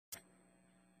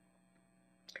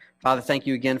Father, thank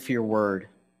you again for your word.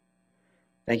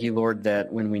 Thank you, Lord,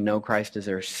 that when we know Christ as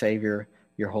our Savior,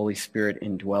 your Holy Spirit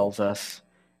indwells us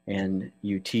and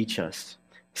you teach us.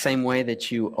 Same way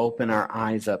that you open our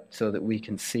eyes up so that we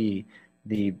can see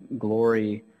the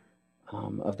glory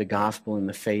of the gospel in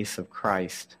the face of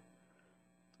Christ.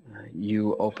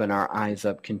 You open our eyes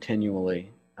up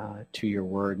continually to your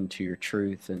word and to your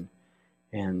truth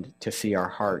and to see our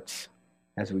hearts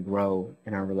as we grow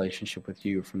in our relationship with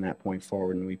you from that point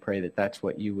forward. And we pray that that's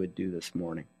what you would do this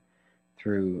morning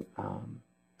through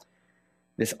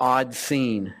this odd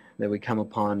scene that we come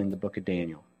upon in the book of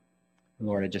Daniel. And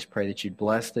Lord, I just pray that you'd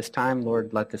bless this time.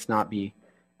 Lord, let this not be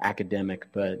academic,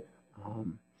 but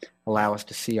allow us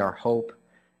to see our hope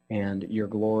and your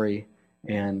glory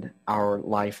and our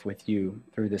life with you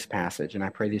through this passage. And I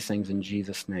pray these things in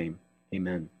Jesus' name.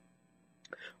 Amen.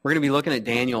 We're going to be looking at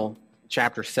Daniel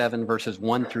chapter 7, verses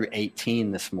 1 through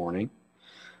 18 this morning.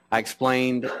 I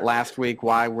explained last week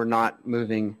why we're not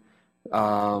moving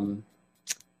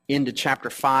into chapter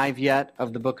 5 yet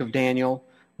of the book of Daniel.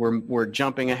 We're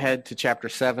jumping ahead to chapter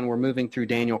 7. We're moving through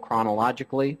Daniel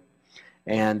chronologically,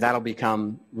 and that'll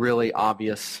become really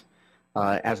obvious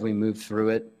as we move through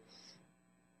it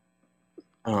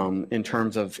in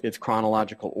terms of its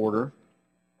chronological order.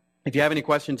 If you have any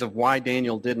questions of why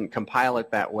Daniel didn't compile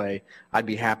it that way, I'd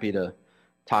be happy to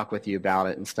talk with you about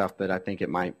it and stuff, but I think it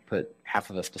might put half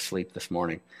of us to sleep this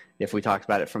morning if we talked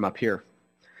about it from up here.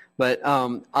 But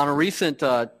on a recent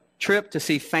trip to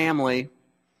see family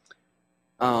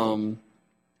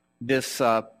this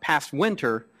past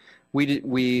winter,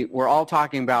 we were all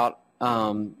talking about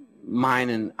mine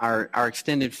and our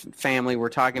extended family. We're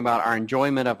talking about our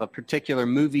enjoyment of a particular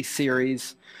movie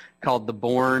series called The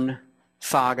Bourne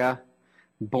Saga,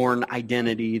 Bourne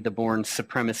Identity, The Bourne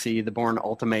Supremacy, The Bourne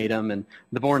Ultimatum, and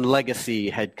The Bourne Legacy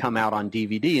had come out on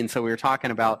DVD. And so we were talking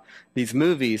about these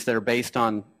movies that are based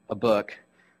on a book,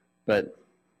 but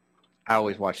I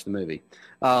always watch the movie.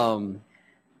 And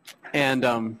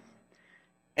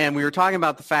we were talking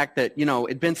about the fact that,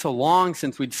 it'd been so long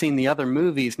since we'd seen the other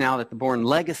movies now that The Bourne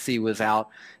Legacy was out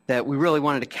that we really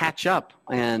wanted to catch up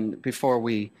and before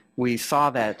we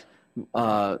saw that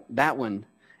one.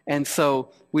 And so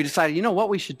we decided, what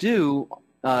we should do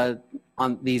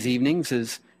on these evenings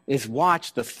is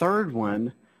watch the third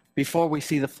one before we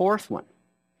see the fourth one,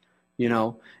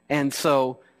 And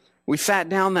so we sat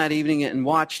down that evening and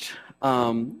watched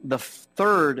the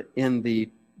third in the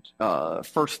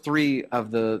first three of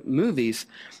the movies.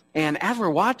 And as we're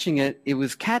watching it, it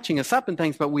was catching us up and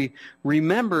things, but we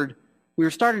were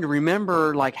starting to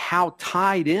remember like how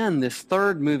tied in this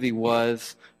third movie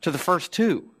was to the first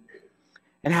two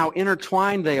and how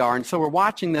intertwined they are. And so we're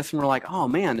watching this and we're like, oh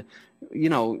man,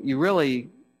 you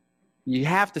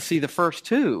have to see the first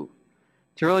two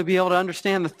to really be able to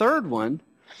understand the third one.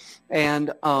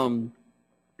 And I'm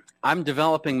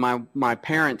developing my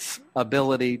parents'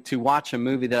 ability to watch a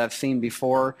movie that I've seen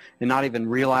before and not even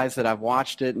realize that I've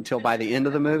watched it until by the end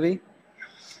of the movie.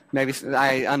 Maybe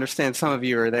I understand some of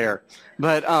you are there.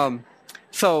 But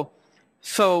so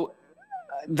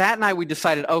that night we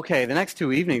decided, okay, the next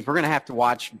two evenings we're going to have to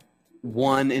watch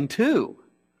 1 and 2.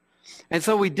 And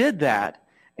so we did that.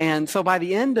 And so by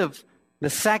the end of the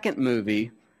second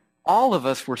movie, all of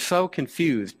us were so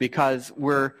confused because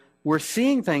we're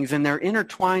seeing things and they're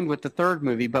intertwined with the third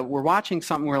movie, but we're watching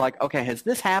something, we're like, okay, has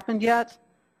this happened yet?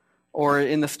 Or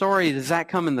in the story, does that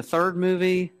come in the third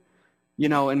movie?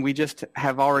 And we just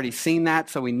have already seen that,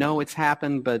 so we know it's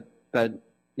happened, but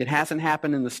it hasn't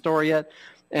happened in the story yet.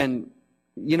 And,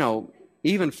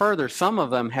 even further, some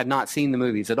of them had not seen the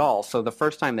movies at all, so the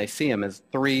first time they see them is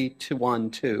 3, 2,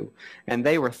 1, 2, and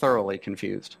they were thoroughly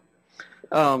confused.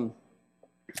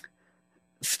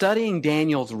 Studying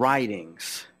Daniel's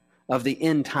writings of the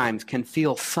end times can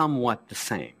feel somewhat the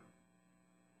same.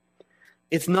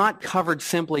 It's not covered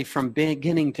simply from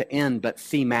beginning to end, but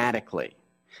thematically.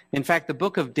 In fact, the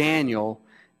book of Daniel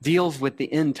deals with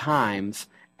the end times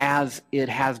as it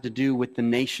has to do with the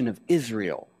nation of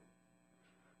Israel,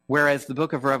 whereas the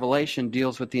book of Revelation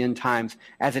deals with the end times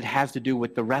as it has to do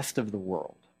with the rest of the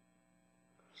world.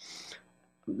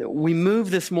 We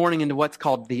move this morning into what's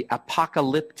called the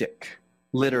apocalyptic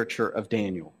literature of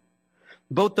Daniel.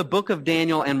 Both the book of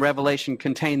Daniel and Revelation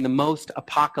contain the most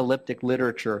apocalyptic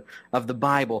literature of the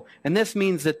Bible. And this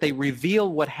means that they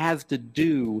reveal what has to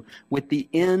do with the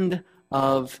end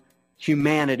of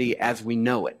humanity as we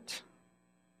know it.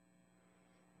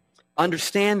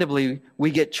 Understandably,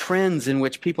 we get trends in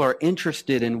which people are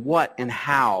interested in what and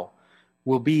how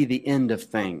will be the end of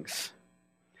things.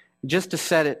 Just to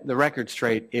set the record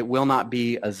straight, it will not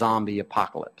be a zombie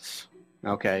apocalypse.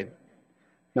 Okay?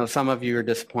 No, some of you are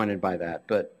disappointed by that,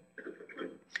 but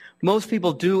Most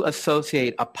people do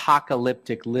associate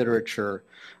apocalyptic literature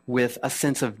with a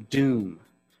sense of doom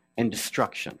and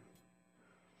destruction.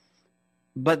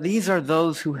 But these are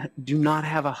those who do not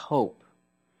have a hope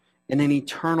in an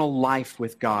eternal life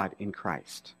with God in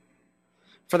Christ.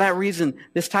 For that reason,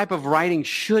 this type of writing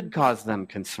should cause them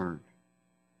concern.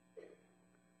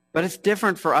 But it's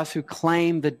different for us who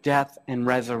claim the death and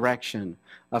resurrection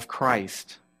of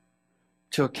Christ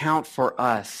to account for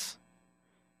us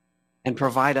and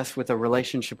provide us with a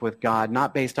relationship with God,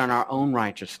 not based on our own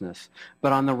righteousness,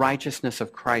 but on the righteousness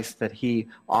of Christ that he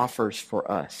offers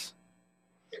for us.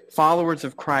 Followers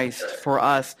of Christ, for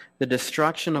us, the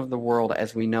destruction of the world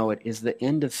as we know it is the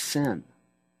end of sin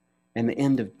and the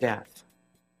end of death.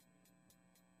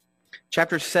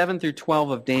 Chapters 7 through 12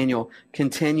 of Daniel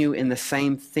continue in the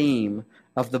same theme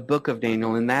of the book of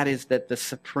Daniel, and that is that the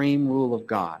supreme rule of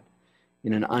God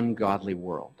in an ungodly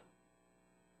world.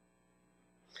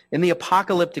 In the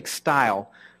apocalyptic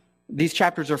style, these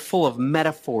chapters are full of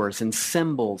metaphors and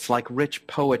symbols like rich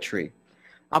poetry.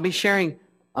 I'll be sharing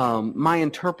my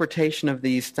interpretation of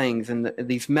these things and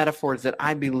these metaphors that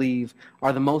I believe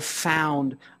are the most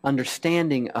sound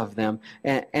understanding of them,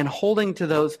 and holding to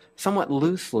those somewhat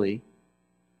loosely.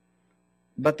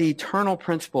 But the eternal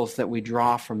principles that we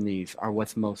draw from these are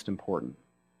what's most important.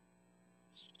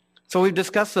 So we've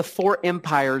discussed the four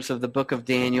empires of the book of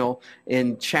Daniel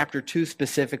in chapter 2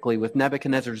 specifically, with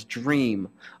Nebuchadnezzar's dream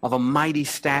of a mighty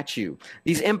statue.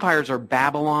 These empires are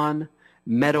Babylon,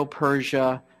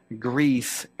 Medo-Persia,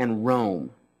 Greece, and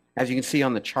Rome, as you can see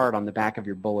on the chart on the back of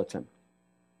your bulletin.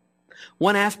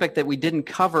 One aspect that we didn't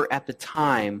cover at the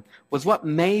time was what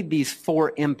made these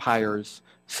four empires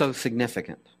so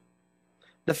significant.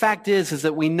 The fact is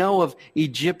that we know of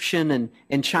Egyptian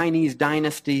and Chinese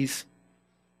dynasties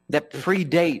that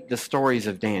predate the stories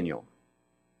of Daniel.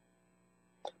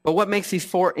 But what makes these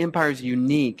four empires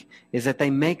unique is that they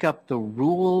make up the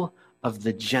rule of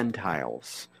the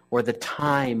Gentiles, or the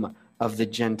time of the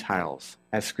Gentiles,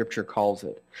 as Scripture calls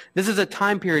it. This is a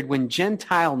time period when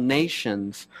Gentile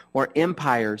nations or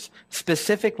empires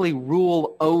specifically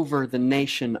rule over the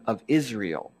nation of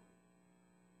Israel.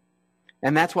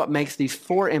 And that's what makes these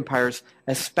four empires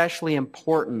especially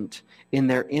important in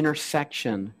their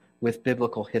intersection with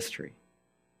biblical history.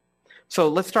 So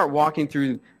let's start walking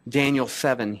through Daniel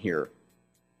 7 here,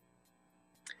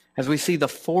 as we see the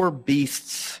four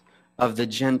beasts of the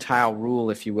Gentile rule,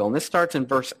 if you will. And this starts in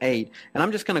verse 8. And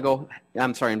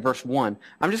in verse 1.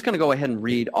 I'm just going to go ahead and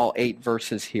read all 8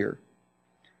 verses here.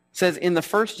 It says, "In the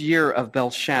first year of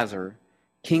Belshazzar,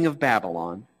 king of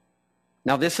Babylon."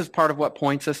 Now this is part of what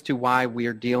points us to why we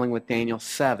are dealing with Daniel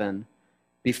 7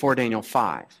 before Daniel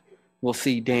 5. We'll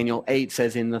see Daniel 8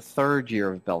 says, "In the third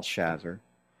year of Belshazzar."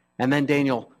 And then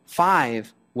Daniel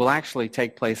 5 will actually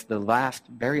take place the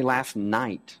very last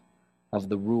night of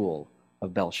the rule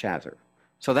of Belshazzar.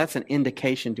 So that's an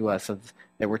indication to us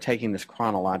that we're taking this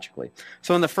chronologically.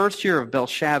 So in the first year of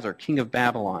Belshazzar, king of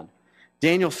Babylon,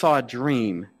 Daniel saw a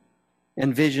dream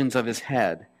and visions of his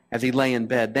head as he lay in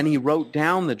bed. Then he wrote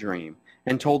down the dream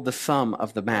and told the sum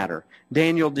of the matter.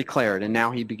 Daniel declared, and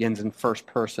now he begins in first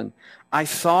person, "I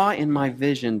saw in my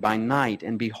vision by night,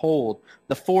 and behold,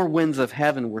 the four winds of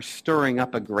heaven were stirring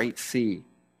up a great sea.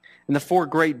 And the four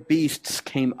great beasts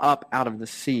came up out of the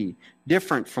sea,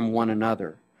 different from one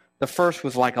another. The first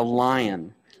was like a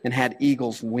lion and had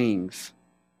eagle's wings.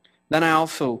 Then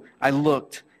I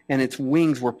looked, and its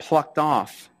wings were plucked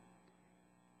off,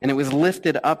 and it was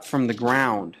lifted up from the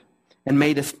ground, and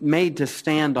made to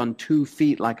stand on 2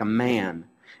 feet like a man,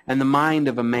 and the mind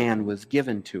of a man was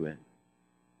given to it.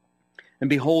 And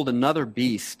behold, another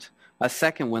beast, a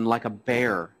second one like a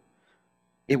bear.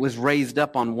 It was raised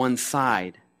up on one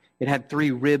side. It had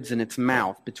 3 ribs in its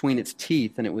mouth between its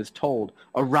teeth, and it was told,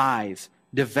 'Arise,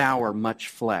 devour much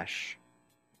flesh.'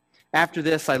 After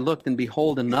this I looked, and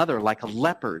behold, another like a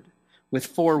leopard, with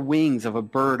 4 wings of a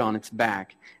bird on its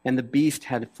back, and the beast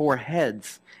had 4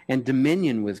 heads, and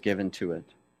dominion was given to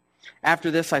it.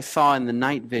 After this I saw in the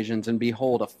night visions, and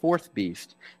behold, a 4th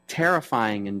beast,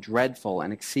 terrifying and dreadful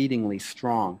and exceedingly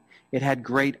strong. It had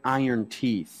great iron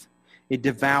teeth. It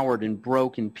devoured and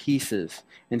broke in pieces,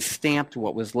 and stamped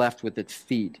what was left with its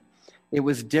feet. It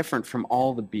was different from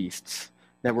all the beasts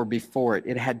that were before it.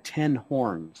 It had 10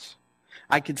 horns.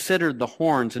 I considered the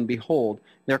horns, and behold,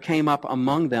 there came up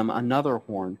among them another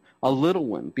horn, a little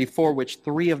one, before which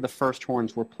 3 of the first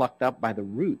horns were plucked up by the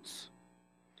roots.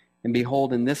 And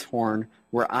behold, in this horn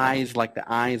were eyes like the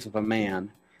eyes of a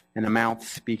man, and a mouth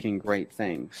speaking great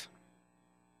things."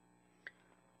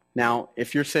 Now,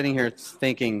 if you're sitting here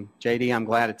thinking, "JD, I'm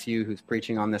glad it's you who's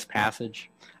preaching on this passage,"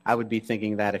 I would be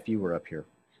thinking that if you were up here.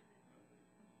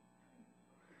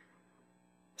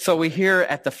 So we hear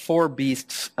at the four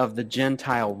beasts of the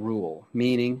Gentile rule,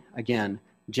 meaning, again,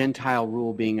 Gentile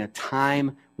rule being a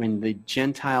time when the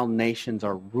Gentile nations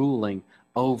are ruling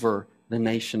over the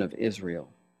nation of Israel.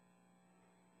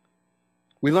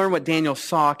 We learn what Daniel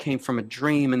saw came from a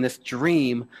dream, and this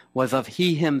dream was of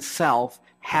he himself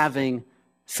having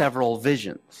several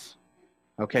visions.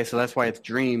 Okay, so that's why it's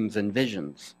dreams and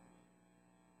visions.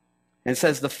 And it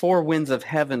says the four winds of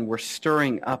heaven were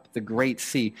stirring up the great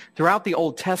sea. Throughout the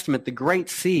Old Testament, the great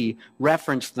sea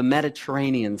referenced the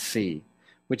Mediterranean Sea,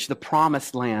 which the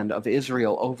promised land of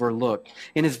Israel overlooked.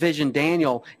 In his vision,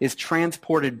 Daniel is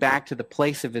transported back to the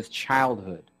place of his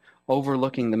childhood,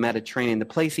 overlooking the Mediterranean, the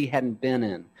place he hadn't been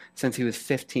in since he was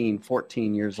 15,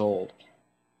 14 years old.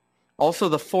 Also,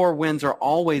 the four winds are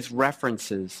always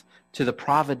references to the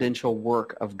providential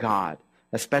work of God,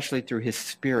 especially through his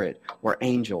spirit or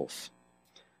angels.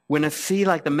 When a sea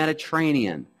like the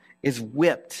Mediterranean is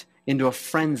whipped into a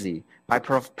frenzy by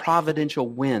providential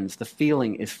winds, the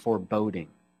feeling is foreboding.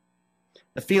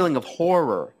 The feeling of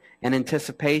horror and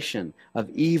anticipation of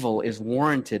evil is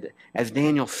warranted as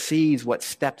Daniel sees what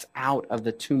steps out of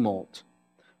the tumult.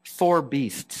 Four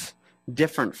beasts,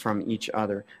 different from each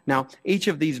other. Now, each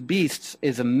of these beasts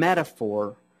is a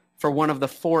metaphor for one of the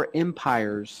four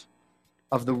empires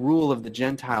of the rule of the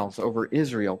Gentiles over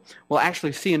Israel. We'll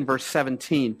actually see in verse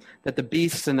 17 that the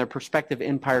beasts and their respective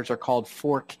empires are called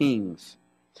four kings.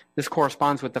 This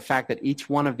corresponds with the fact that each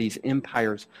one of these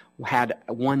empires had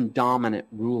one dominant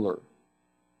ruler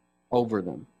over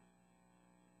them.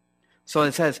 So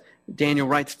it says, Daniel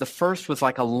writes, the first was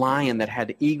like a lion that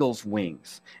had eagle's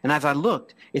wings. And as I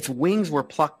looked, its wings were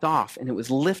plucked off, and it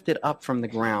was lifted up from the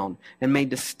ground and made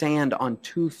to stand on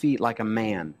 2 feet like a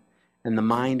man. And the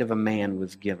mind of a man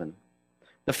was given.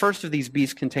 The first of these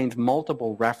beasts contains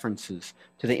multiple references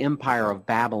to the empire of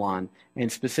Babylon,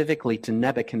 and specifically to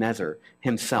Nebuchadnezzar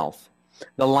himself.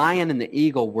 The lion and the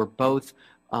eagle were both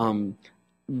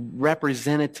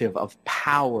representative of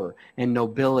power and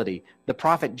nobility. The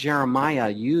prophet Jeremiah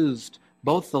used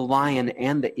both the lion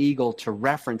and the eagle to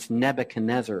reference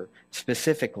Nebuchadnezzar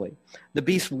specifically. The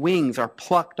beast's wings are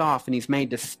plucked off, and he's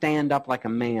made to stand up like a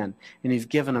man, and he's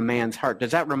given a man's heart. Does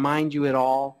that remind you at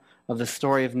all of the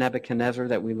story of Nebuchadnezzar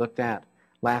that we looked at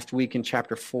last week in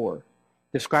chapter 4,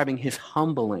 describing his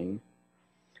humbling,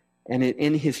 and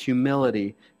in his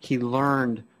humility, he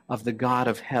learned of the God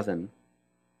of heaven,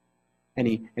 and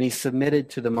he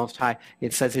submitted to the Most High.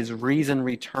 It says his reason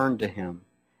returned to him,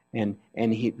 and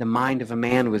the mind of a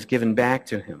man was given back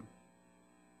to him.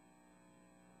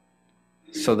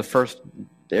 So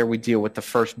there we deal with the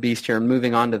first beast here. And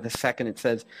moving on to the second, it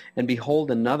says, and behold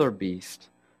another beast,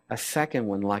 a second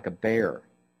one like a bear.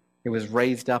 It was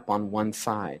raised up on one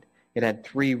side. It had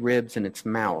 3 ribs in its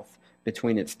mouth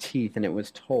between its teeth, and it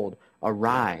was told,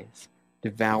 arise,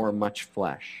 devour much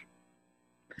flesh.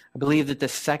 I believe that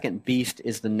this second beast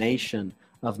is the nation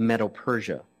of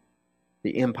Medo-Persia,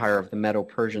 the empire of the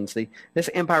Medo-Persians. This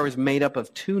empire was made up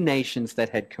of 2 nations that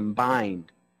had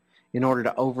combined in order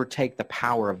to overtake the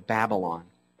power of Babylon.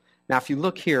 Now, if you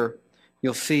look here,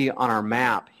 you'll see on our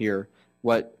map here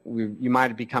you might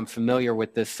have become familiar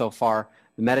with this so far.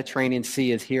 The Mediterranean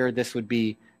Sea is here. This would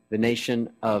be the nation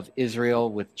of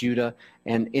Israel with Judah.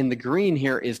 And in the green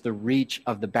here is the reach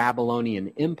of the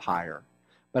Babylonian Empire.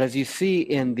 But as you see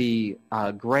in the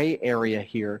gray area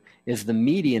here is the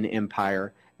Median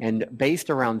Empire, and based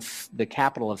around the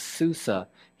capital of Susa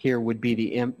here would be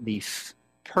the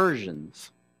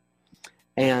Persians.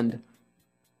 And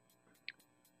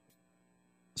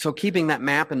so keeping that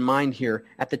map in mind here,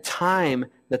 at the time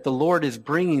that the Lord is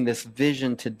bringing this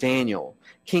vision to Daniel,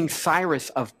 King Cyrus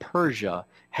of Persia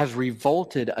has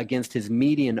revolted against his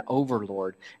Median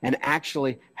overlord and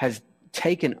actually has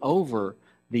taken over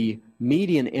the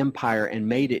Median Empire and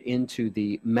made it into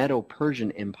the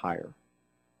Medo-Persian Empire.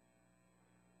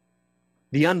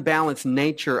 The unbalanced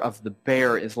nature of the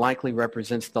bear is likely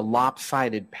represents the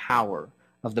lopsided power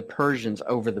of the Persians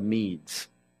over the Medes.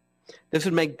 This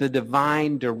would make the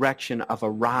divine direction of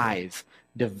arise,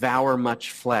 devour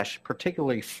much flesh,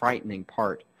 particularly frightening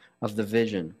part of the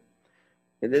vision.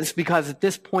 It's because at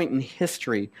this point in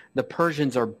history, the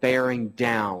Persians are bearing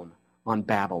down on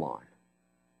Babylon.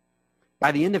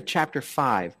 By the end of chapter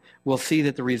 5, we'll see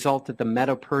that the result that the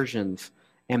Medo-Persians'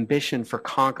 ambition for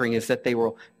conquering is that they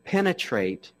will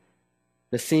penetrate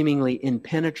the seemingly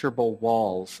impenetrable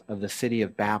walls of the city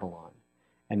of Babylon,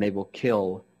 and they will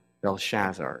kill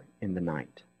Belshazzar in the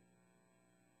night.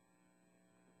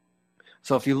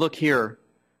 So if you look here,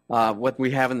 what we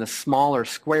have in the smaller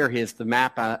square here is the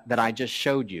map that I just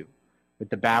showed you with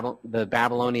the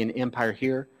Babylonian Empire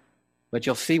here. But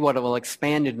you'll see what it will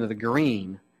expand into the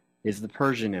green is the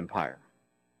Persian Empire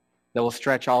that will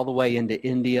stretch all the way into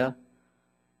India,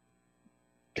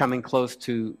 coming close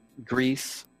to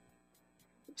Greece,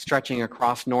 stretching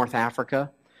across North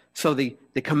Africa. So the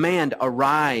command,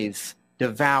 arise,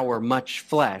 devour much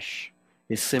flesh,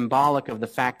 is symbolic of the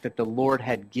fact that the Lord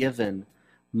had given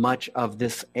much of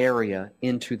this area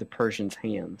into the Persians'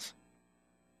 hands.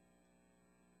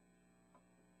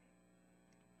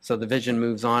 So the vision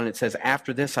moves on. It says,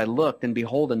 after this I looked, and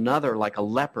behold, another like a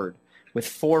leopard with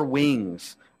 4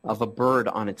 wings of a bird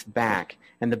on its back.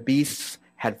 And the beasts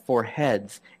had 4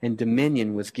 heads, and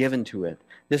dominion was given to it.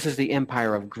 This is the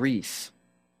empire of Greece.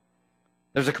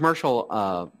 There's a commercial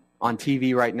on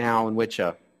TV right now in which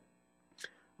a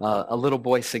little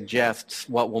boy suggests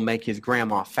what will make his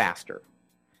grandma faster.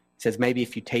 It says maybe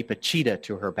if you tape a cheetah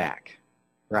to her back,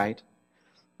 right?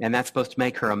 And that's supposed to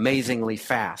make her amazingly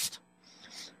fast.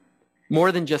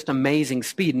 More than just amazing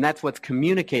speed, and that's what's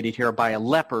communicated here by a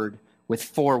leopard with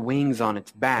 4 wings on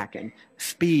its back, and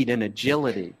speed and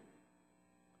agility.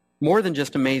 More than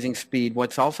just amazing speed,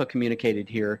 what's also communicated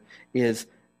here is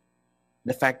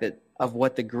the fact that of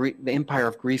what the Empire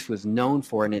of Greece was known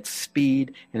for, and its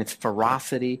speed and its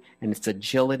ferocity and its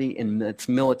agility in its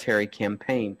military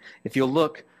campaign. If you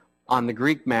look on the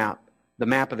Greek map, the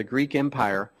map of the Greek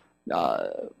Empire,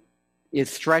 it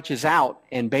stretches out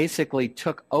and basically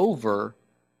took over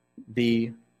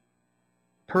the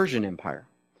Persian Empire.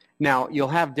 Now, you'll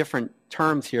have different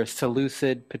terms here: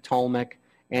 Seleucid, Ptolemaic,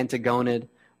 Antigonid.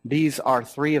 These are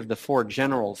 3 of the 4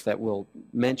 generals that we'll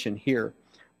mention here.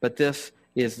 But this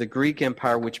is the Greek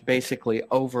Empire, which basically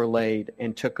overlaid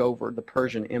and took over the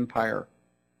Persian Empire.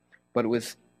 But it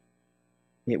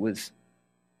was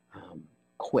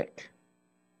quick.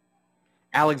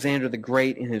 Alexander the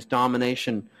Great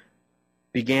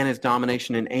began his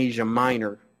domination in Asia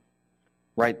Minor,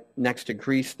 right next to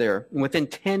Greece there. And within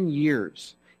 10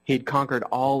 years, he had conquered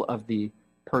all of the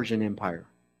Persian Empire.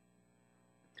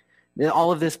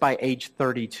 All of this by age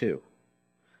 32.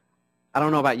 I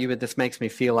don't know about you, but this makes me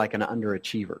feel like an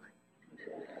underachiever.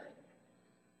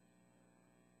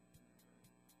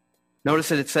 Notice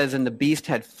that it says, and the beast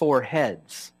had 4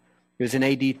 heads. It was in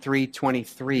AD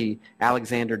 323,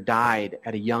 Alexander died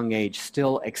at a young age,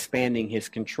 still expanding his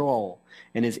control,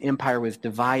 and his empire was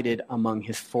divided among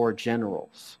his 4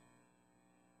 generals.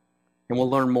 And we'll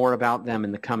learn more about them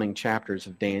in the coming chapters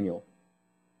of Daniel.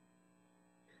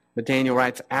 But Daniel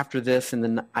writes, after this,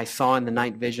 I saw in the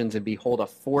night visions, and behold, a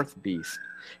 4th beast,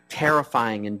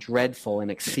 terrifying and dreadful and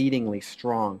exceedingly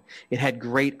strong. It had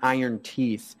great iron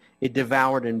teeth. It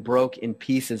devoured and broke in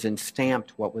pieces and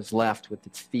stamped what was left with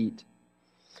its feet.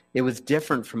 It was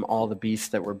different from all the beasts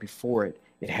that were before it.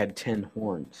 It had 10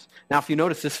 horns. Now, if you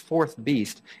notice, this 4th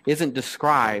beast isn't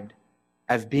described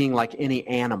as being like any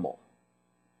animal.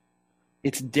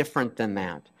 It's different than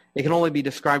that. It can only be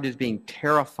described as being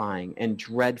terrifying and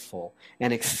dreadful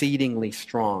and exceedingly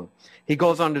strong. He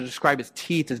goes on to describe its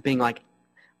teeth as being like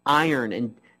iron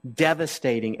and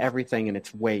devastating everything in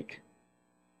its wake.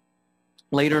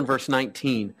 Later in verse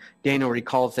 19, Daniel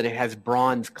recalls that it has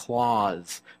bronze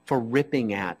claws for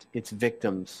ripping at its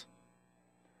victims.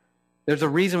 There's a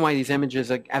reason why these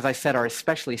images, as I said, are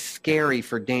especially scary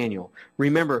for Daniel.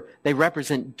 Remember, they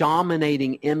represent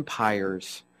dominating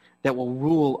empires that will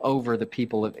rule over the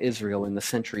people of Israel in the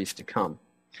centuries to come.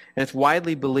 And it's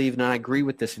widely believed, and I agree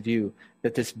with this view,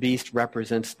 that this beast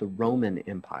represents the Roman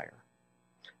Empire.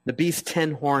 The beast's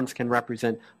 10 horns can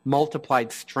represent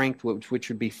multiplied strength, which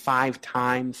would be 5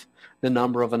 times the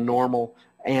number of a normal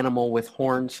animal with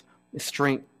horns.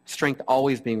 Strength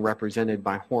always being represented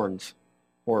by horns,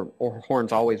 or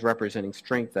horns always representing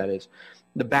strength, that is.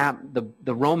 The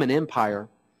Roman Empire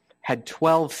had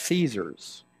 12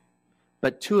 Caesars,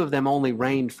 but 2 of them only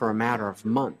reigned for a matter of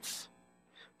months.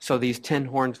 So these 10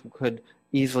 horns could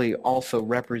easily also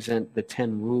represent the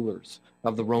 10 rulers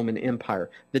of the Roman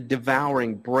Empire. The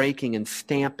devouring, breaking, and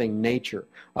stamping nature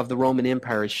of the Roman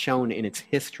Empire is shown in its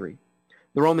history.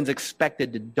 The Romans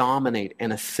expected to dominate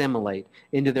and assimilate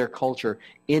into their culture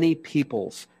any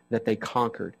peoples that they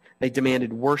conquered. They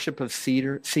demanded worship of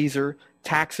Caesar,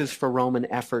 taxes for Roman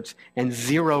efforts, and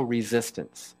 0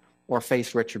 resistance or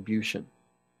face retribution.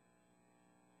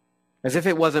 As if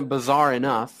it wasn't bizarre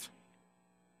enough,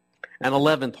 an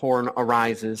 11th horn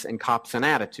arises and cops an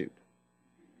attitude.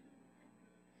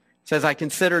 It says, I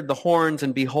considered the horns,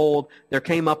 and behold, there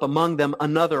came up among them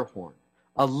another horn,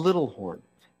 a little horn,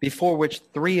 before which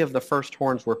 3 of the first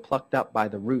horns were plucked up by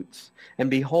the roots. And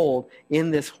behold,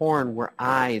 in this horn were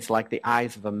eyes like the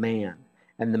eyes of a man,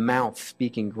 and the mouth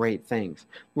speaking great things.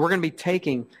 We're going to be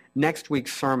taking next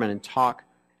week's sermon and talk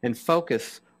and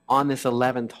focus on this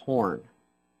 11th horn.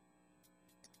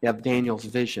 of Daniel's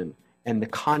vision and the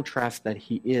contrast that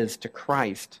he is to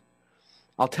Christ,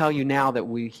 I'll tell you now that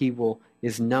he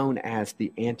is known as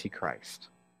the Antichrist.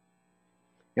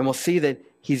 And we'll see that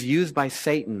he's used by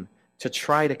Satan to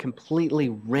try to completely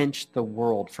wrench the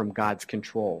world from God's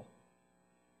control.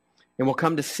 And we'll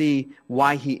come to see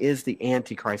why he is the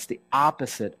Antichrist, the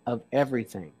opposite of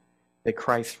everything that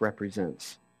Christ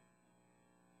represents.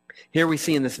 Here we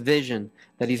see in this vision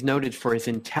that he's noted for his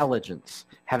intelligence,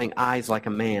 having eyes like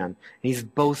a man. And he's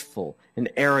boastful and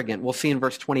arrogant. We'll see in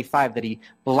verse 25 that he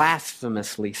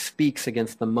blasphemously speaks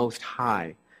against the Most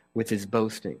High with his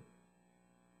boasting.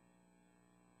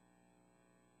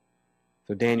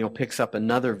 So Daniel picks up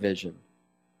another vision.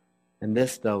 And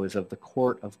this, though, is of the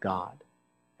court of God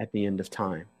at the end of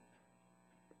time.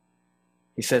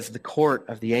 He says, the court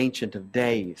of the Ancient of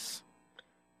Days.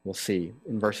 We'll see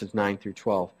in verses 9 through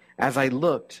 12. As I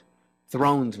looked,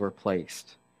 thrones were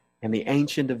placed, and the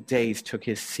Ancient of Days took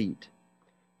his seat.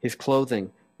 His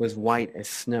clothing was white as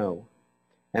snow,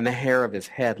 and the hair of his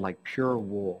head like pure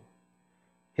wool.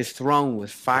 His throne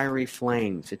was fiery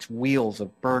flames, its wheels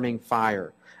of burning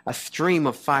fire. A stream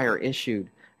of fire issued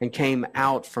and came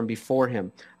out from before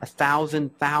him.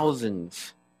 1,000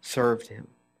 thousands served him,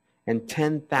 and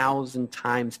 10,000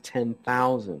 times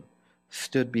 10,000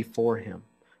 stood before him.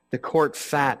 The court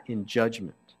sat in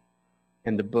judgment,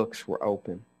 and the books were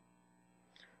open.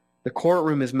 The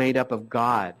courtroom is made up of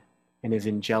God and his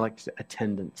angelic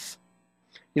attendants.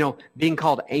 You know, being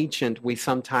called ancient, we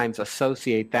sometimes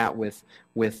associate that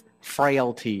with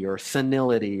frailty or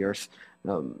senility,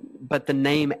 but the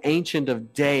name Ancient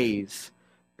of Days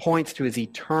points to his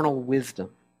eternal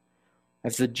wisdom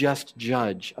as the just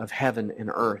judge of heaven and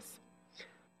earth.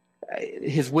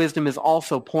 His wisdom is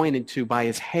also pointed to by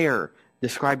his hair,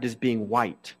 described as being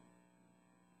white.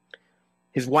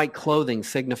 His white clothing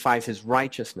signifies his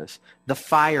righteousness. The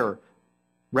fire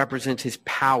represents his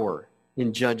power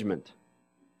in judgment.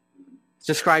 It's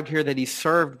described here that he's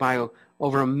served by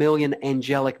over 1 million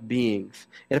angelic beings.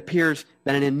 It appears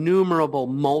that an innumerable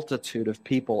multitude of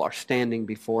people are standing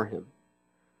before him.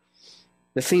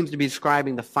 This seems to be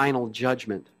describing the final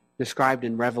judgment, described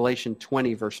in Revelation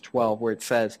 20, verse 12, where it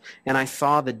says, "And I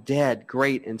saw the dead,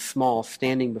 great and small,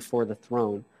 standing before the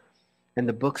throne, and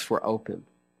the books were opened.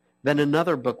 Then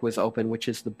another book was opened, which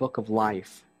is the book of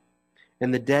life.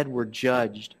 And the dead were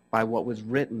judged by what was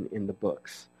written in the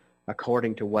books,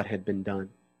 according to what had been done."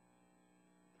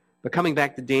 But coming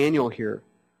back to Daniel here,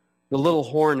 the little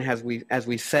horn, as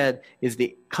we said, is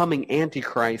the coming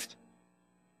Antichrist.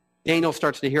 Daniel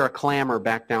starts to hear a clamor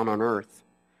back down on earth.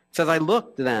 It says, "I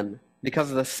looked then, because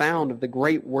of the sound of the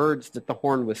great words that the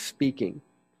horn was speaking.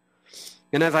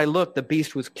 And as I looked, the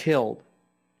beast was killed,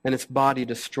 and its body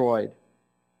destroyed,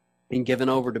 and given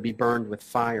over to be burned with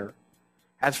fire.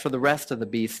 As for the rest of the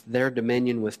beasts, their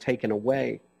dominion was taken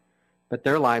away, but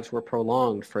their lives were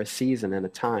prolonged for a season and a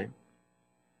time."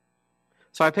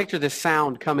 So I picture this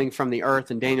sound coming from the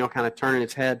earth and Daniel kind of turning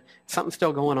his head. Something's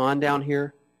still going on down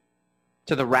here,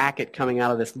 to the racket coming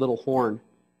out of this little horn.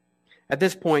 At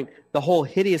this point, the whole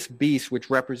hideous beast, which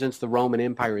represents the Roman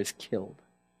Empire, is killed.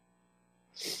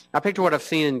 I picture what I've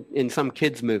seen in some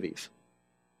kids' movies.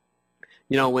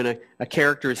 You know, when a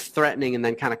character is threatening and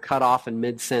then kind of cut off in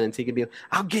mid-sentence, he can be,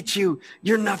 "I'll get you.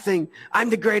 You're nothing. I'm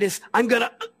the greatest. I'm going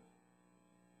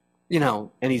to,"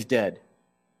 and he's dead.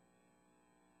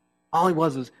 All he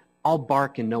was all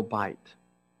bark and no bite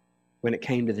when it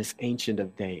came to this Ancient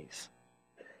of Days.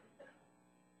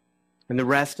 And the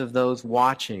rest of those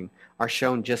watching are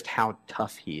shown just how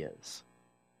tough he is.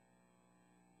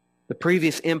 The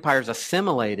previous empires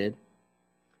assimilated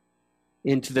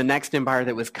into the next empire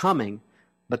that was coming,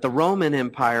 but the Roman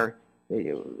Empire,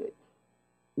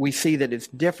 we see that it's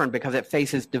different because it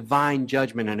faces divine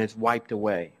judgment and is wiped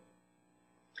away.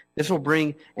 This will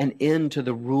bring an end to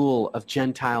the rule of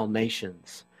Gentile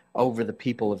nations over the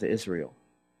people of Israel.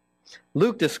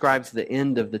 Luke describes the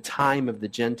end of the time of the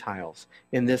Gentiles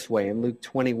in this way in Luke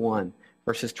 21,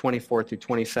 verses 24 through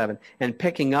 27. And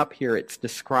picking up here, it's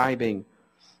describing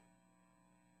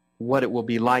what it will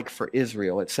be like for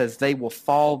Israel. It says, "They will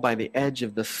fall by the edge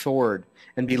of the sword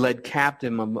and be led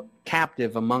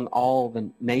captive among all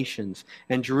the nations,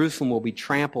 and Jerusalem will be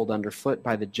trampled underfoot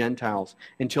by the Gentiles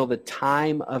until the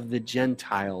time of the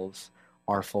Gentiles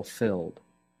are fulfilled.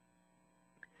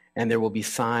 And there will be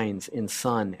signs in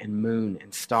sun and moon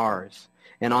and stars,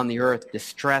 and on the earth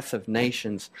distress of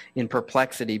nations in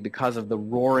perplexity because of the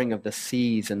roaring of the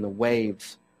seas and the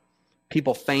waves,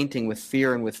 people fainting with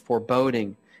fear and with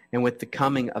foreboding, and with the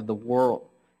coming of the world,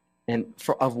 and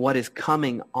of what is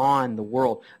coming on the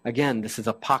world." Again, this is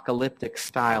apocalyptic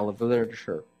style of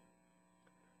literature.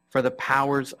 For the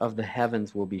powers of the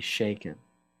heavens will be shaken,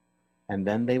 and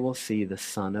then they will see the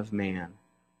Son of Man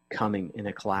coming in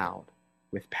a cloud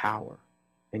with power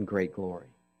and great glory.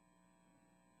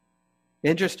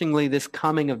 Interestingly, this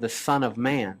coming of the Son of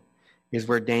Man is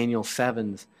where Daniel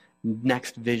 7's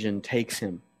next vision takes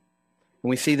him. And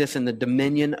we see this in the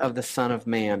dominion of the Son of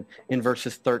Man in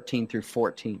verses 13 through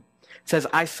 14. It says,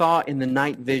 I saw in the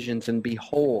night visions, and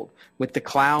behold, with the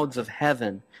clouds of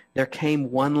heaven, there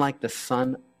came one like the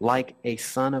Son, like a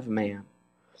Son of Man.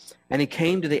 And he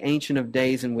came to the Ancient of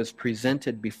Days and was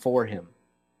presented before him.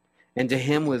 And to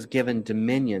him was given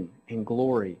dominion and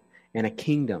glory and a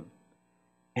kingdom,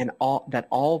 and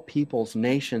all peoples,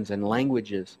 nations, and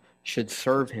languages should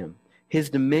serve him. His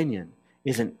dominion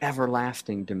is an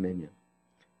everlasting dominion,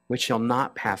 which shall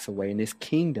not pass away, and his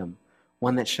kingdom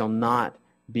one that shall not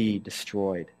be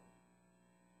destroyed.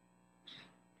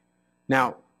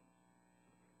 Now,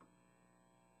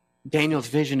 Daniel's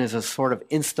vision is a sort of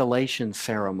installation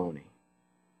ceremony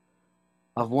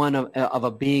of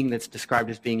a being that's described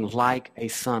as being like a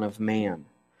Son of Man.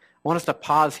 I want us to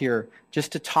pause here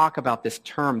just to talk about this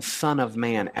term, Son of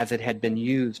Man, as it had been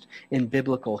used in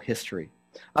biblical history.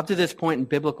 Up to this point in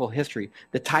biblical history,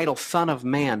 the title Son of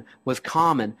Man was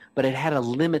common, but it had a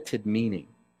limited meaning.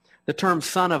 The term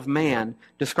Son of Man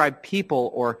described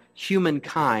people or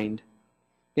humankind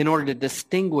in order to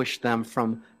distinguish them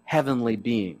from heavenly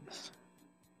beings.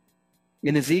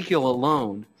 In Ezekiel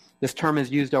alone, this term is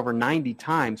used over 90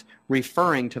 times,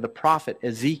 referring to the prophet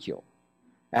Ezekiel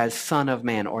as Son of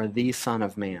Man or the Son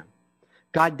of Man.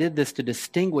 God did this to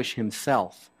distinguish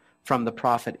himself from the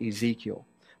prophet Ezekiel.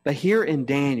 But here in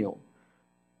Daniel,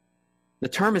 the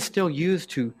term is still used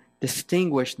to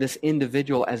distinguish this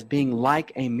individual as being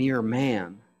like a mere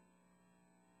man,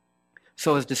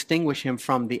 so as distinguish him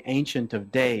from the Ancient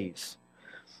of Days.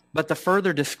 But the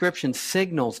further description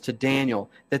signals to Daniel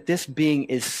that this being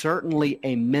is certainly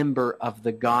a member of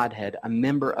the Godhead, a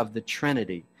member of the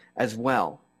Trinity as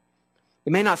well.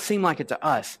 It may not seem like it to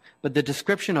us, but the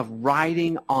description of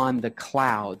riding on the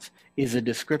clouds is a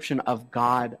description of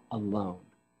God alone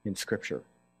in Scripture.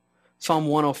 Psalm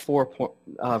 104,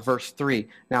 verse 3.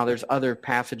 Now, there's other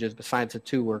passages besides the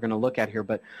two we're going to look at here,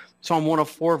 but Psalm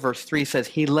 104, verse 3 says,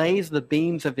 He lays the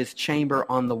beams of his chamber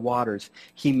on the waters.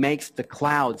 He makes the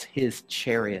clouds his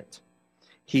chariot.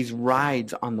 He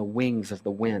rides on the wings of the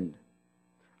wind.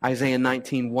 Isaiah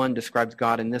 19:1 describes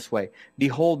God in this way,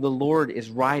 Behold, the Lord is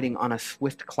riding on a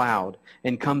swift cloud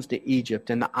and comes to Egypt,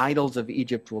 and the idols of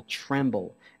Egypt will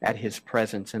tremble at his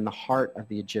presence, and the heart of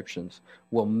the Egyptians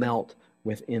will melt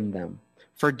within them.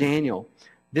 For Daniel,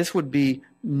 this would be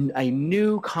a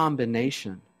new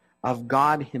combination of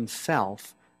God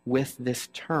himself with this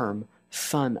term,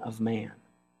 Son of Man.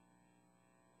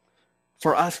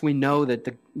 For us, we know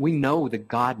the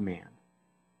God-man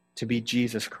to be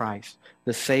Jesus Christ,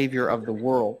 the Savior of the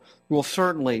world. We'll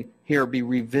certainly here be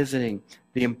revisiting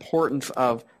the importance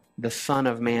of the Son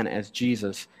of Man as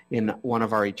Jesus in one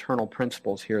of our eternal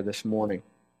principles here this morning.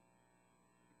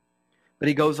 But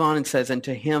he goes on and says, And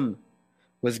to him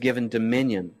was given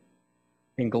dominion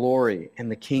and glory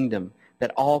and the kingdom,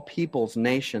 that all peoples,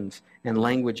 nations, and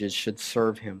languages should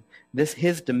serve him.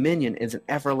 His dominion is an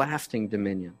everlasting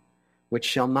dominion, which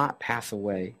shall not pass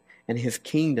away, and his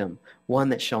kingdom one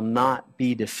that shall not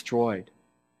be destroyed.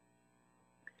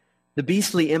 The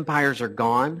beastly empires are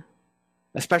gone,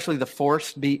 especially the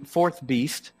fourth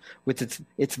beast, with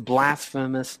its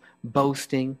blasphemous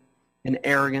boasting and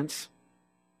arrogance.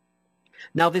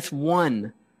 Now this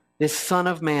Son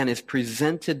of Man is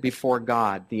presented before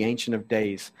God, the Ancient of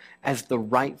Days, as the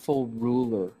rightful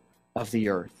ruler of the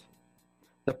earth.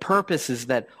 The purpose is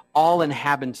that all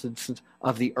inhabitants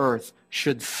of the earth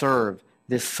should serve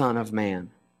this Son of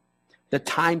Man. The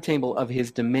timetable of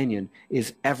his dominion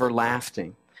is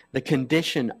everlasting. The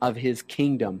condition of his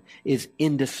kingdom is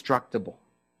indestructible.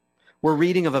 We're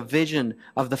reading of a vision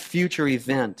of the future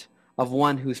event of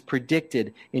one who's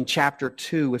predicted in chapter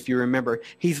 2, if you remember.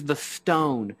 He's the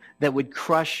stone that would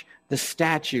crush the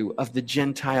statue of the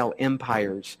Gentile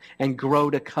empires and grow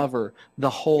to cover the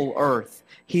whole earth.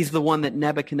 He's the one that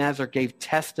Nebuchadnezzar gave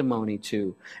testimony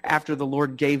to after the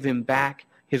Lord gave him back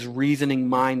his reasoning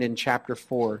mind in chapter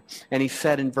 4. And he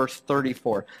said in verse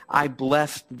 34, I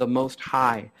blessed the Most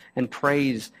High and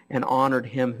praised and honored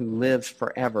him who lives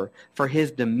forever. For his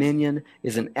dominion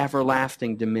is an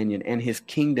everlasting dominion, and his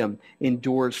kingdom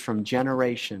endures from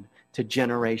generation to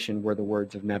generation, were the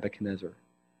words of Nebuchadnezzar.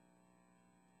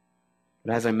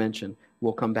 But as I mentioned,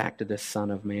 we'll come back to this Son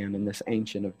of Man and this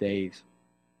Ancient of Days.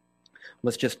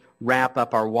 Let's just wrap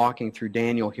up our walking through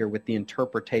Daniel here with the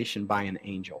interpretation by an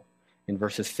angel. In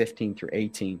verses 15 through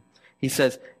 18. He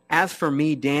says, As for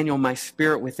me, Daniel, my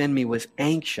spirit within me was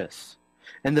anxious,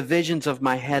 and the visions of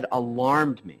my head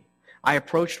alarmed me. I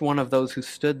approached one of those who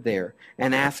stood there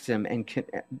and asked him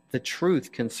the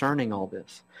truth concerning all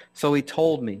this. So he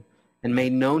told me and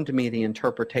made known to me the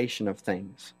interpretation of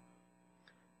things.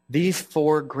 These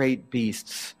four great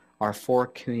beasts are four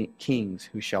kings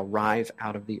who shall rise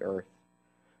out of the earth.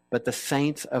 But the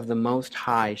saints of the Most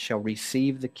High shall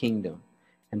receive the kingdom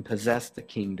and possess the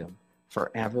kingdom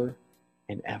forever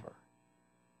and ever.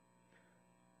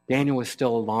 Daniel was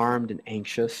still alarmed and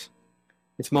anxious.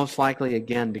 It's most likely,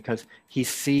 again, because he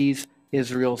sees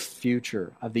Israel's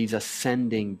future of these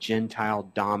ascending Gentile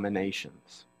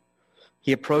dominations.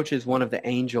 He approaches one of the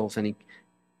angels and he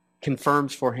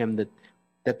confirms for him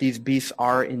that these beasts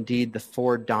are indeed the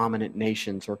four dominant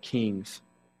nations or kings.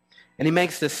 And he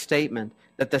makes this statement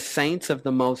that the saints of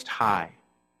the Most High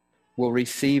will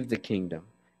receive the kingdom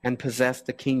and possess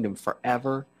the kingdom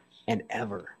forever and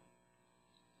ever.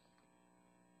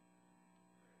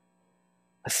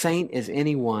 A saint is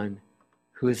anyone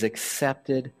who has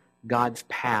accepted God's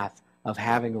path of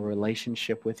having a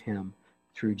relationship with him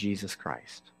through Jesus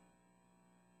Christ.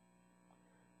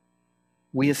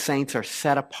 We as saints are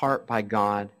set apart by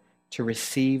God to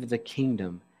receive the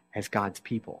kingdom as God's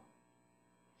people.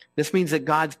 This means that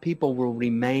God's people will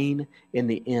remain in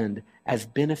the end as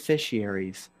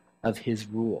beneficiaries of his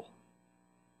rule.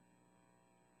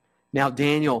 Now,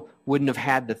 Daniel wouldn't have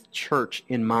had the church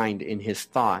in mind in his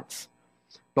thoughts,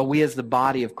 but we as the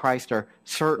body of Christ are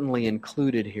certainly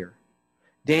included here.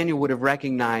 Daniel would have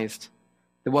recognized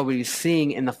that what we were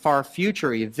seeing in the far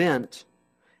future event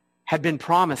had been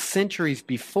promised centuries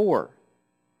before.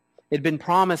 It had been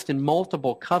promised in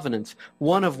multiple covenants,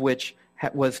 one of which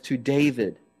was to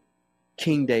David,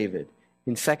 King David.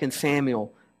 In 2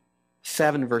 Samuel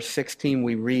 7 verse 16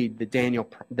 we read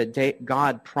that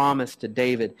God promised to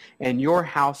David, "And your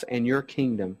house and your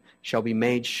kingdom shall be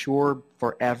made sure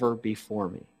forever before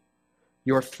me.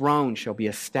 Your throne shall be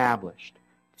established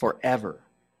forever."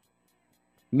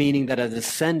 Meaning that a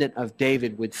descendant of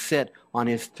David would sit on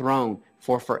his throne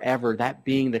for forever, that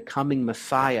being the coming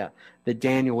Messiah that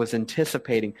Daniel was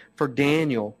anticipating. For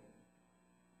Daniel,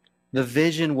 the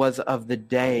vision was of the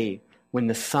day when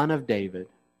the Son of David,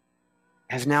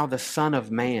 as now the Son of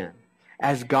Man,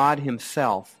 as God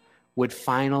himself, would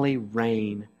finally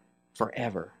reign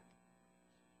forever.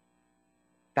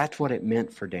 That's what it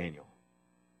meant for Daniel.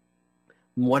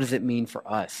 And what does it mean for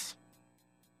us?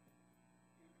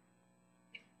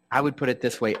 I would put it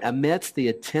this way: amidst the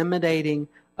intimidating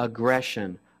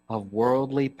aggression of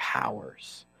worldly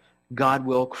powers, God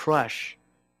will crush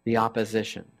the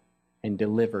opposition and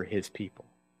deliver his people.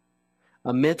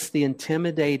 Amidst the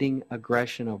intimidating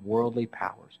aggression of worldly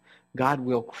powers, God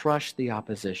will crush the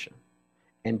opposition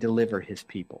and deliver his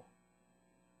people.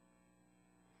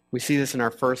 We see this in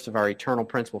our first of our eternal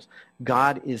principles.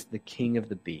 God is the king of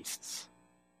the beasts.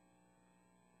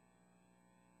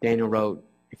 Daniel wrote,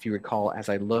 if you recall, "As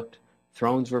I looked,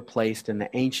 thrones were placed, and the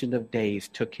Ancient of Days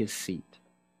took his seat."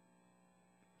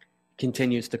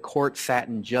 Continues, "The court sat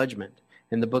in judgment,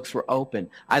 and the books were open.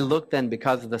 I looked then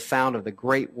because of the sound of the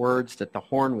great words that the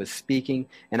horn was speaking,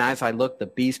 and as I looked, the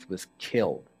beast was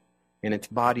killed, and its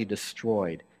body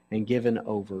destroyed, and given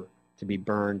over to be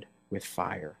burned with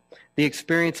fire." The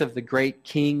experience of the great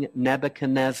King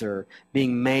Nebuchadnezzar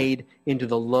being made into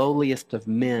the lowliest of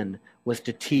men was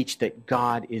to teach that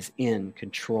God is in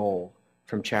control,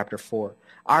 from chapter 4.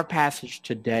 Our passage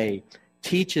today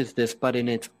teaches this, but in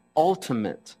its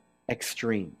ultimate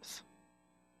extremes.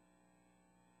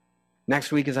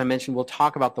 Next week, as I mentioned, we'll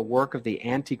talk about the work of the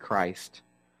Antichrist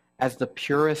as the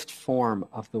purest form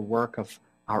of the work of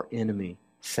our enemy,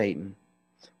 Satan.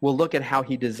 We'll look at how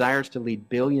he desires to lead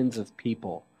billions of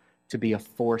people to be a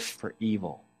force for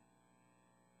evil.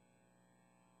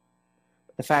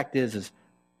 The fact is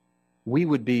we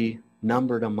would be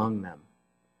numbered among them.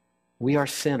 We are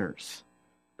sinners,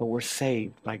 but we're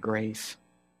saved by grace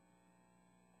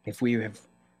if we have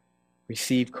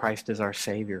received Christ as our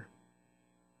Savior.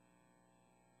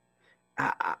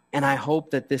 And I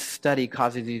hope that this study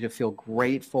causes you to feel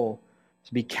grateful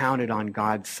to be counted on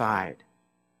God's side.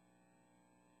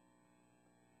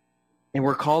 And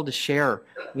we're called to share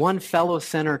one fellow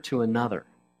sinner to another.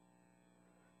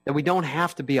 That we don't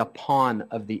have to be a pawn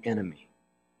of the enemy.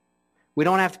 We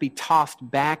don't have to be tossed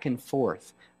back and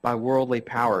forth by worldly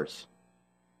powers.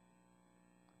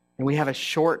 And we have a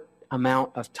short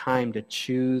amount of time to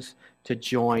choose to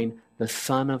join the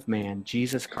Son of Man,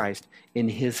 Jesus Christ, in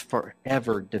his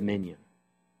forever dominion.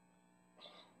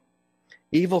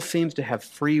 Evil seems to have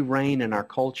free reign in our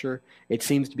culture. It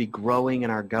seems to be growing in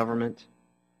our government.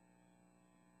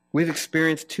 We've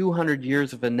experienced 200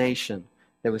 years of a nation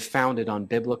that was founded on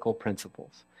biblical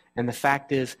principles. And the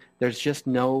fact is, there's just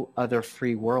no other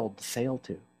free world to sail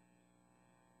to.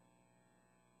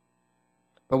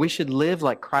 But we should live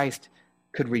like Christ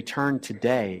could return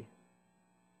today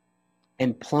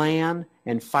and plan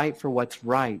and fight for what's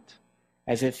right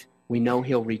as if we know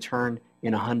he'll return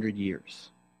in 100 years.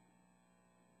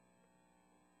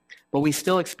 But we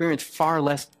still experience far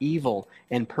less evil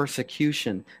and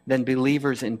persecution than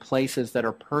believers in places that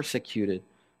are persecuted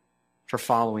for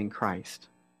following Christ.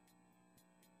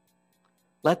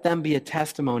 Let them be a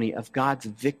testimony of God's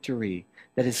victory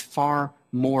that is far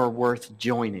more worth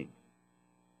joining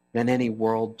than any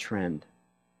world trend.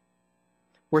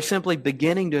 We're simply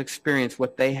beginning to experience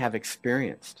what they have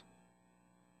experienced.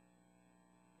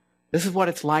 This is what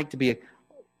it's like to be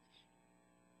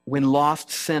when lost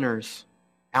sinners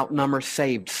outnumber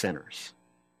saved sinners,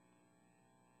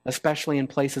 especially in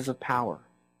places of power.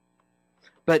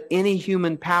 But any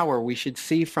human power we should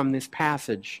see from this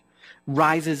passage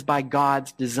rises by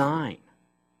God's design.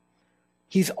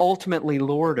 He's ultimately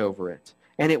Lord over it,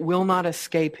 and it will not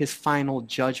escape his final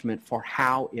judgment for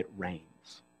how it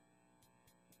reigns.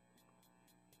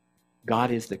 God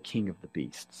is the king of the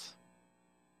beasts.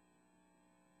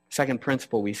 Second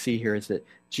principle we see here is that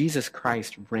Jesus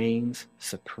Christ reigns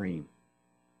supreme.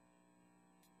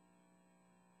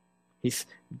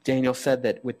 Daniel said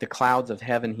that with the clouds of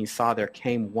heaven he saw there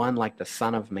came one like the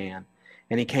Son of Man,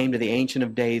 and he came to the Ancient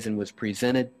of Days and was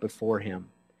presented before him.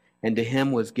 And to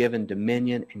him was given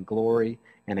dominion and glory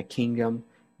and a kingdom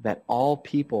that all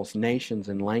peoples, nations,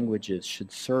 and languages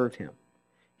should serve him.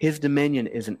 His dominion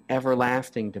is an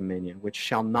everlasting dominion which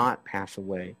shall not pass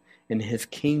away, and his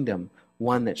kingdom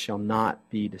one that shall not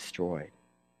be destroyed.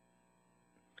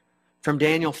 From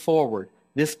Daniel forward,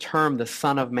 this term, the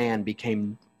Son of Man,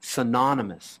 became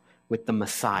synonymous with the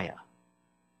Messiah.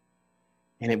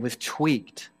 And it was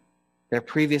tweaked. Their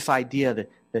previous idea that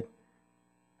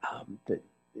it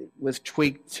was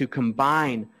tweaked to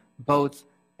combine both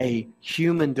a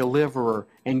human deliverer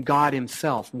and God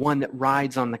himself, one that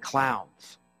rides on the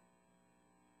clouds.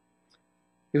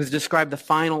 It was described the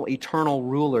final eternal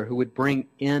ruler who would bring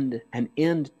an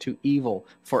end to evil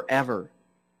forever.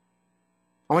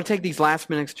 I want to take these last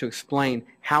minutes to explain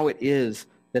how it is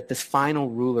that this final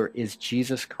ruler is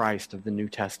Jesus Christ of the New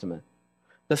Testament.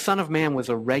 The Son of Man was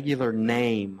a regular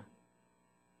name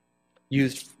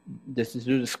used to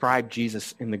describe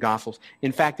Jesus in the Gospels.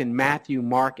 In fact, in Matthew,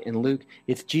 Mark, and Luke,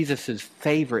 it's Jesus'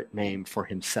 favorite name for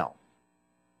himself.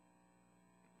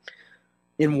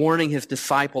 In warning his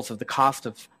disciples of the cost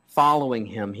of following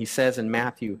him, he says in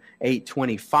Matthew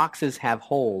 8:20, "Foxes have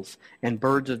holes and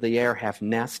birds of the air have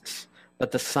nests,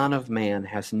 but the Son of Man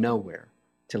has nowhere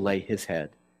to lay his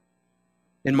head."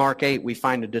 In Mark 8, we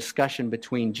find a discussion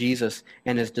between Jesus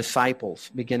and his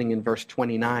disciples, beginning in verse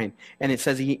 29. And it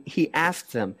says, he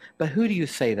asked them, "But who do you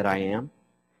say that I am?"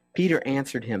 Peter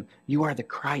answered him, "You are the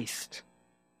Christ."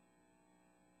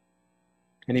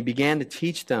 And he began to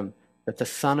teach them that the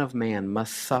Son of Man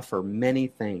must suffer many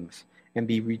things and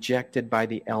be rejected by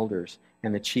the elders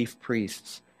and the chief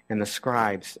priests and the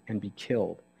scribes and be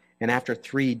killed, and after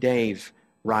 3 days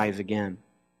rise again.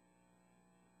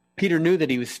 Peter knew that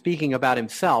he was speaking about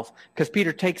himself because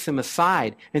Peter takes him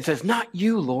aside and says, "Not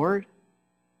you, Lord."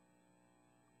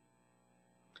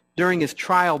 During his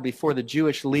trial before the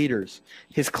Jewish leaders,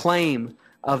 his claim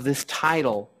of this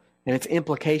title and its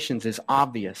implications is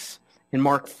obvious. In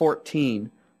Mark 14,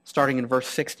 starting in verse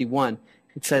 61,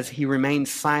 it says, "He remained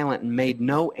silent and made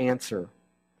no answer.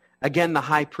 Again, the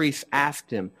high priest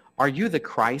asked him, 'Are you the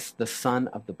Christ, the Son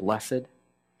of the Blessed?'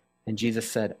 And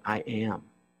Jesus said, 'I am.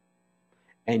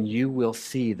 And you will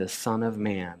see the Son of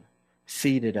Man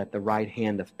seated at the right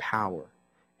hand of power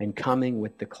and coming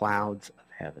with the clouds of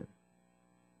heaven.'"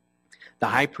 The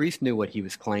high priest knew what he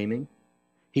was claiming.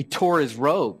 He tore his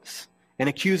robes and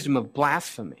accused him of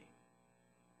blasphemy.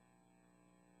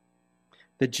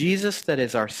 The Jesus that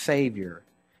is our Savior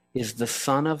is the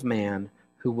Son of Man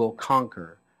who will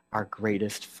conquer our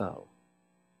greatest foe.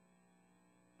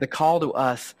 The call to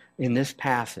us in this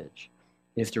passage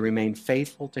is to remain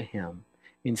faithful to him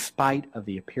in spite of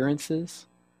the appearances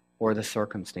or the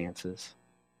circumstances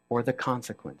or the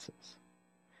consequences.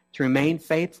 To remain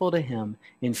faithful to him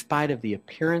in spite of the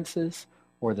appearances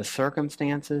or the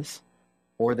circumstances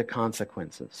or the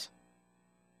consequences.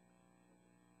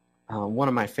 One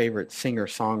of my favorite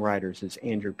singer-songwriters is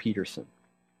Andrew Peterson.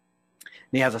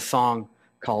 And he has a song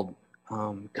called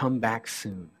 "Come Back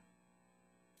Soon."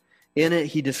 In it,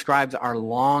 he describes our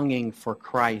longing for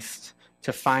Christ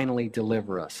to finally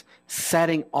deliver us,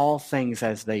 setting all things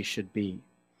as they should be.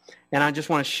 And I just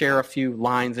want to share a few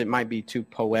lines. It might be too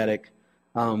poetic,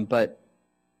 but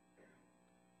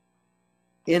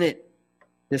in it,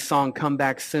 this song, Come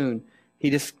Back Soon,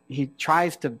 he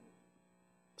tries to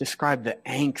describe the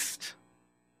angst,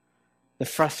 the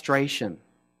frustration,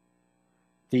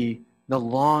 the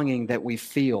longing that we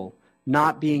feel,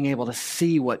 not being able to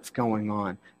see what's going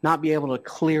on, not be able to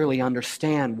clearly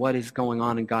understand what is going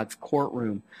on in God's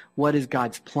courtroom, what is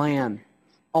God's plan,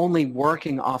 only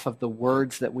working off of the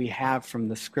words that we have from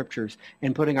the scriptures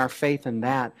and putting our faith in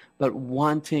that, but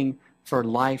wanting for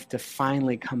life to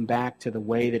finally come back to the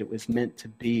way that it was meant to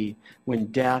be when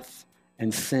death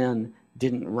and sin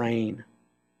didn't reign.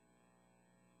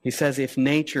 He says, if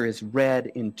nature is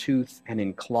red in tooth and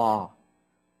in claw,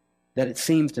 that it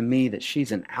seems to me that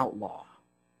she's an outlaw.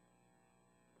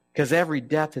 Because every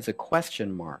death is a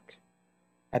question mark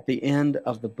at the end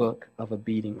of the book of a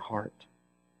beating heart.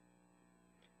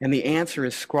 And the answer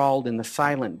is scrawled in the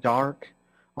silent dark,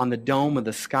 on the dome of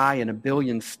the sky in a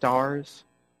billion stars.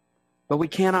 But we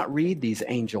cannot read these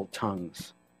angel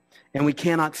tongues, and we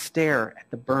cannot stare at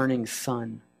the burning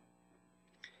sun,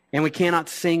 and we cannot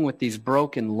sing with these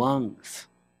broken lungs.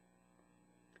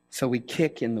 So we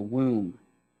kick in the womb,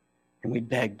 and we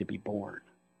beg to be born.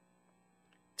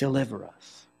 Deliver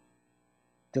us.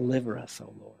 Deliver us,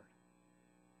 O Lord.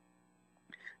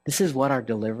 This is what our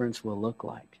deliverance will look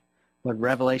like. What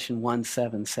Revelation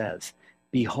 1:7 says,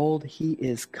 behold, he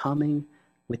is coming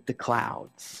with the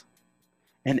clouds,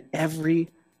 and every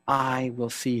eye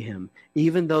will see him,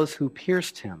 even those who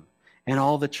pierced him, and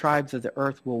all the tribes of the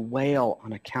earth will wail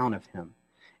on account of him.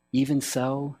 Even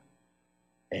so,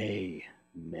 amen,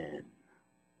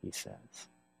 he says.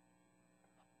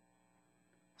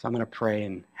 So I'm going to pray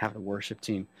and have the worship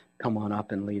team come on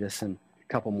up and lead us in a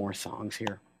couple more songs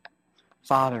here.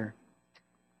 Father,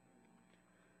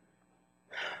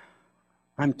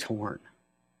 I'm torn.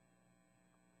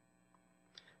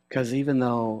 Because even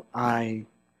though I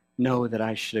know that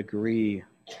I should agree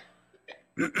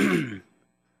and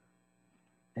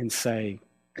say,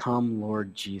 come,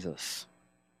 Lord Jesus,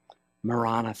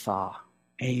 Maranatha,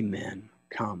 amen,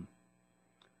 come.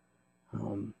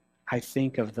 I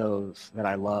think of those that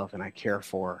I love and I care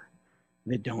for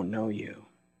that don't know you,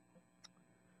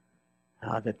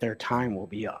 that their time will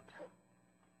be up.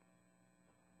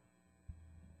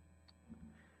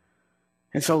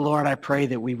 And so, Lord, I pray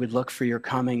that we would look for your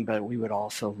coming, but we would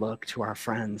also look to our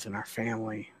friends and our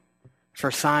family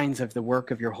for signs of the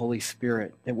work of your Holy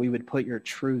Spirit, that we would put your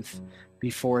truth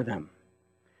before them,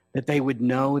 that they would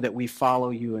know that we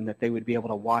follow you and that they would be able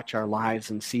to watch our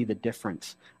lives and see the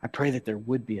difference. I pray that there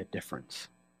would be a difference.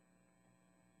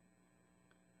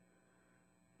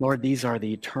 Lord, these are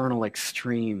the eternal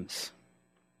extremes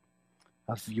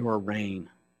of your reign.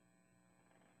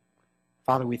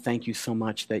 Father, we thank you so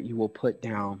much that you will put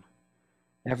down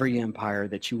every empire,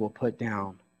 that you will put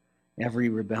down every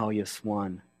rebellious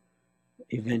one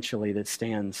eventually that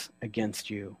stands against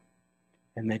you,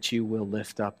 and that you will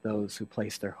lift up those who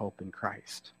place their hope in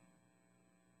Christ.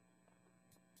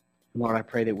 Lord, I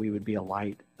pray that we would be a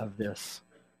light of this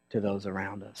to those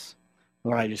around us.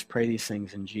 Lord, I just pray these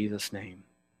things in Jesus' name.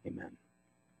 Amen.